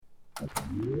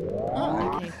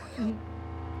Oh, okay.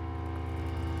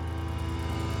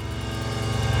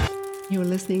 You're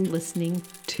listening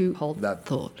to Hold That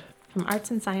Thought from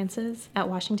Arts and Sciences at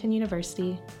Washington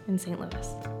University in St.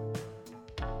 Louis.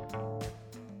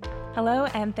 Hello,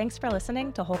 and thanks for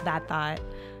listening to Hold That Thought.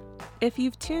 If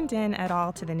you've tuned in at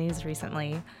all to the news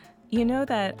recently, you know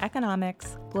that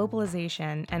economics,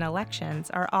 globalization, and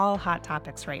elections are all hot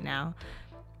topics right now.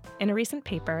 In a recent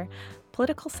paper,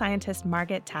 political scientist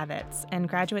Margaret Tavitz and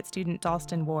graduate student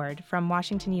Dalston Ward from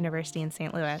Washington University in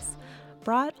St. Louis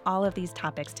brought all of these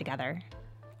topics together.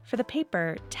 For the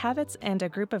paper, Tavitz and a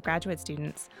group of graduate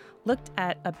students looked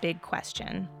at a big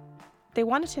question. They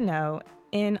wanted to know,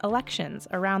 in elections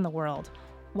around the world,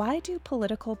 why do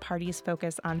political parties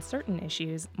focus on certain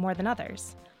issues more than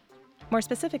others? More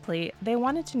specifically, they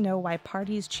wanted to know why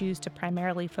parties choose to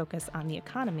primarily focus on the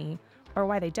economy or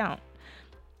why they don't.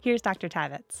 Here's Dr.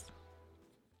 Tavitz.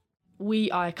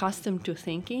 We are accustomed to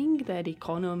thinking that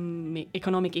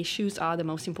economic issues are the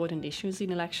most important issues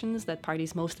in elections, that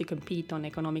parties mostly compete on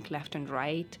economic left and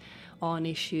right, on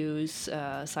issues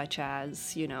such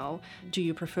as, do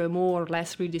you prefer more or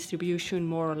less redistribution,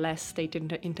 more or less state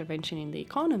intervention in the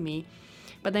economy?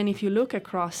 But then if you look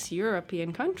across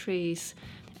European countries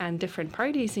and different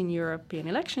parties in European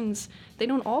elections, they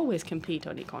don't always compete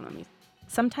on economy.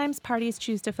 Sometimes parties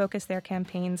choose to focus their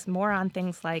campaigns more on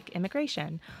things like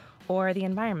immigration, or the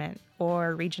environment,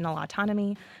 or regional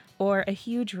autonomy, or a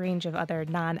huge range of other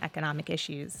non-economic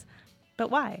issues. But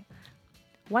why?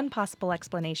 One possible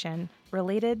explanation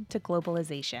related to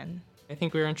globalization. I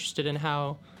think we were interested in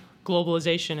how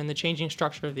globalization and the changing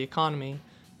structure of the economy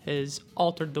has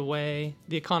altered the way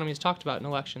the economy is talked about in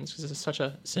elections because it's such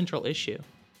a central issue.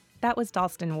 That was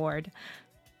Dalston Ward.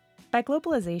 By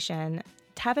globalization,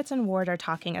 Tavitz and Ward are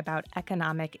talking about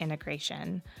economic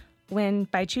integration, when,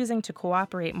 by choosing to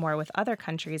cooperate more with other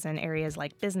countries in areas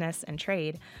like business and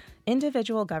trade,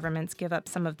 individual governments give up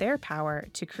some of their power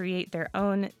to create their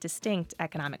own distinct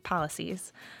economic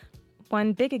policies.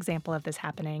 One big example of this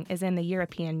happening is in the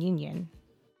European Union.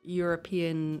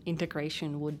 European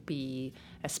integration would be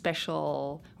a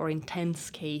special or intense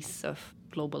case of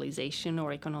globalization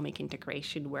or economic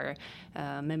integration where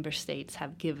member states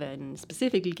have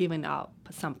specifically given up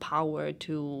some power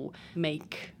to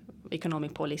make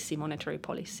economic policy, monetary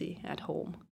policy at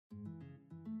home.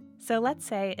 So let's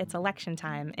say it's election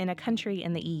time in a country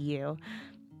in the EU.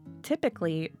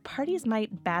 Typically, parties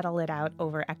might battle it out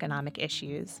over economic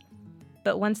issues.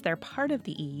 But once they're part of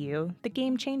the EU, the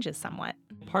game changes somewhat.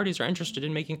 Parties are interested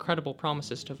in making credible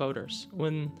promises to voters.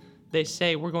 When they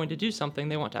say we're going to do something,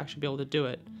 they want to actually be able to do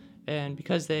it. And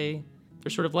because there's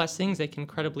sort of less things they can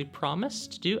credibly promise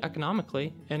to do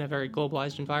economically in a very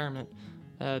globalized environment,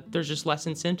 there's just less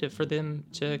incentive for them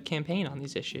to campaign on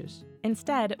these issues.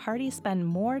 Instead, parties spend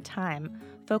more time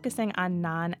focusing on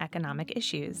non-economic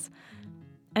issues.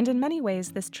 And in many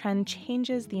ways, this trend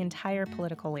changes the entire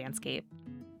political landscape.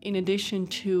 In addition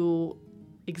to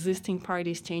existing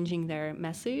parties changing their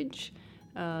message,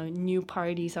 new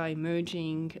parties are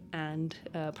emerging and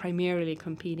primarily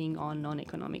competing on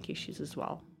non-economic issues as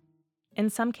well. In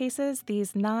some cases,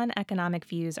 these non-economic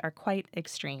views are quite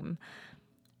extreme.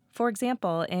 For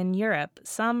example, in Europe,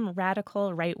 some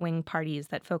radical right-wing parties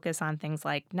that focus on things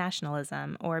like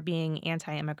nationalism or being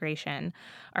anti-immigration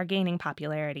are gaining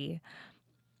popularity.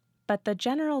 But the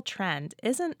general trend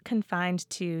isn't confined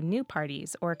to new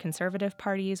parties or conservative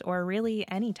parties or really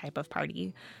any type of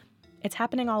party. It's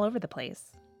happening all over the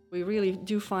place. We really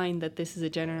do find that this is a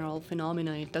general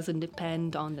phenomenon. It doesn't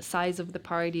depend on the size of the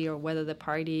party or whether the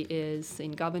party is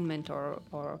in government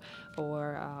or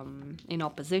in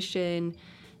opposition.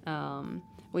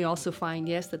 We also find,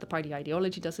 yes, that the party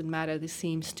ideology doesn't matter. This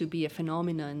seems to be a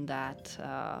phenomenon that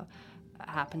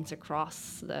happens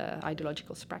across the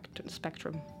ideological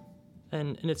spectrum.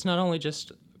 And it's not only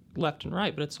just left and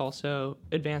right, but it's also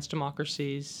advanced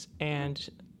democracies and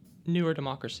newer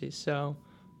democracies. So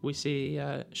we see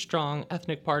strong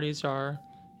ethnic parties are,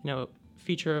 a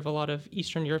feature of a lot of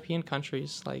Eastern European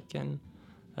countries, like in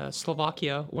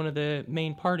Slovakia. One of the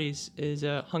main parties is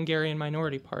a Hungarian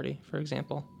minority party, for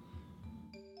example.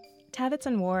 Tavitz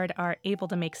and Ward are able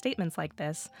to make statements like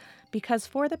this because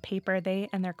for the paper, they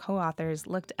and their co-authors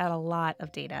looked at a lot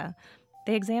of data.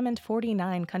 They examined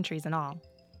 49 countries in all.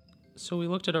 So we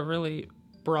looked at a really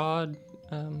broad,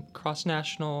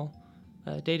 cross-national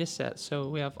data set. So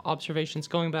we have observations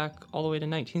going back all the way to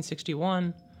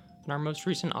 1961, and our most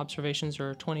recent observations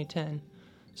are 2010.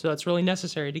 So that's really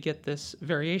necessary to get this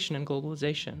variation in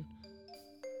globalization.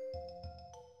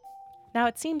 Now,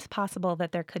 it seems possible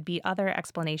that there could be other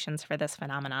explanations for this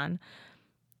phenomenon.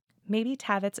 maybe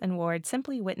Tavits and Ward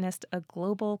simply witnessed a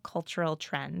global cultural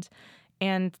trend,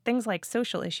 and things like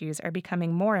social issues are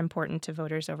becoming more important to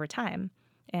voters over time,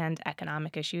 and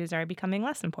economic issues are becoming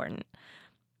less important.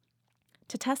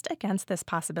 To test against this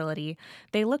possibility,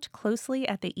 they looked closely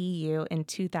at the EU in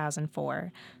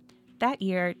 2004. That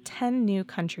year, 10 new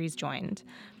countries joined.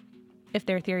 If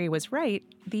their theory was right,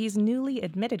 these newly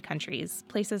admitted countries,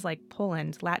 places like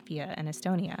Poland, Latvia, and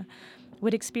Estonia,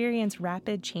 would experience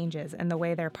rapid changes in the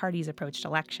way their parties approached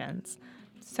elections.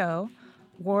 So,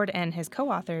 Ward and his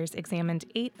co-authors examined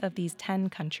 8 of these 10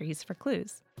 countries for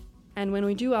clues. And when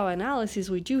we do our analysis,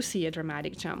 we do see a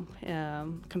dramatic jump.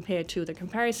 Compared to the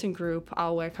comparison group,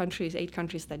 our countries, 8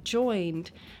 countries that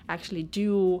joined, actually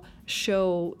do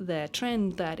show the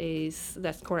trend that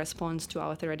corresponds to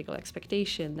our theoretical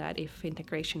expectation that if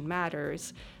integration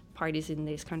matters, parties in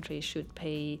these countries should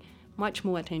pay much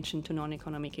more attention to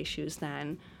non-economic issues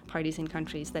than parties in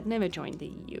countries that never joined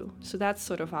the EU. So that's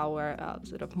sort of our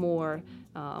more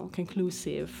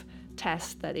conclusive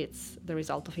test that it's the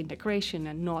result of integration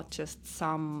and not just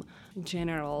some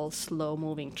general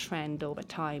slow-moving trend over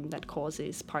time that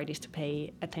causes parties to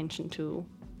pay attention to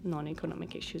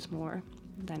non-economic issues more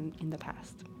than in the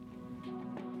past.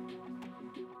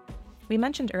 We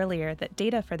mentioned earlier that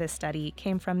data for this study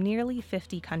came from nearly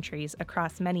 50 countries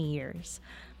across many years.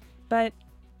 But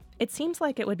it seems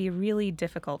like it would be really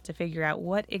difficult to figure out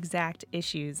what exact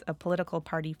issues a political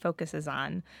party focuses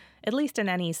on, at least in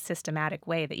any systematic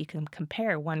way that you can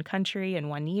compare one country in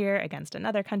one year against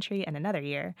another country in another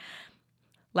year.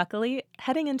 Luckily,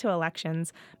 heading into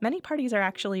elections, many parties are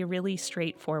actually really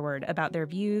straightforward about their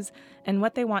views and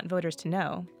what they want voters to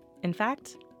know. In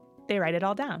fact, they write it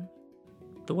all down.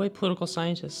 The way political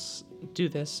scientists do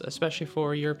this, especially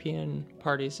for European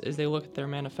parties, is they look at their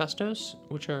manifestos,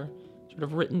 which are sort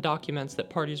of written documents that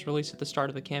parties release at the start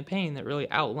of the campaign that really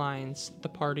outlines the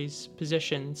party's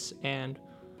positions and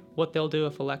what they'll do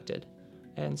if elected.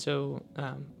 And so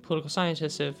political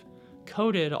scientists have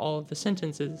coded all of the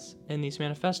sentences in these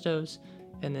manifestos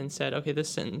and then said, okay, this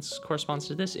sentence corresponds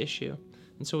to this issue.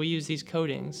 And so we use these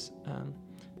codings.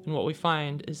 And what we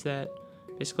find is that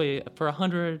basically for a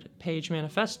 100-page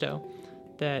manifesto,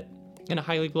 that in a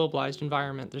highly globalized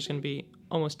environment, there's going to be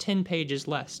almost 10 pages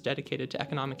less dedicated to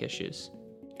economic issues.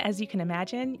 As you can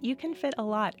imagine, you can fit a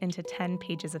lot into 10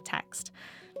 pages of text.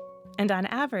 And on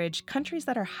average, countries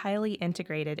that are highly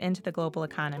integrated into the global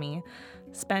economy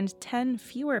spend 10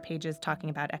 fewer pages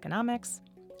talking about economics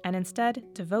and instead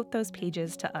devote those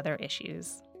pages to other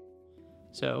issues.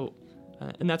 So,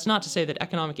 and that's not to say that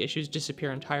economic issues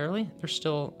disappear entirely. They're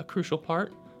still a crucial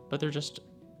part, but they're just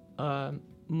a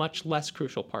much less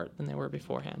crucial part than they were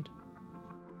beforehand.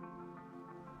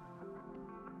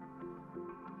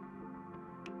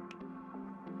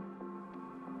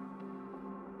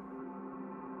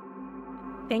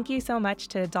 Thank you so much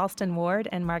to Dalston Ward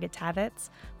and Margaret Tavits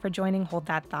for joining Hold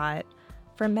That Thought.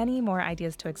 For many more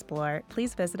ideas to explore,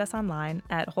 please visit us online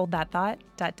at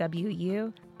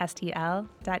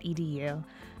holdthatthought.wustl.edu.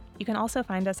 You can also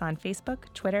find us on Facebook,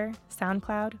 Twitter,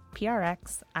 SoundCloud,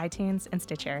 PRX, iTunes, and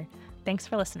Stitcher. Thanks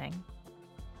for listening.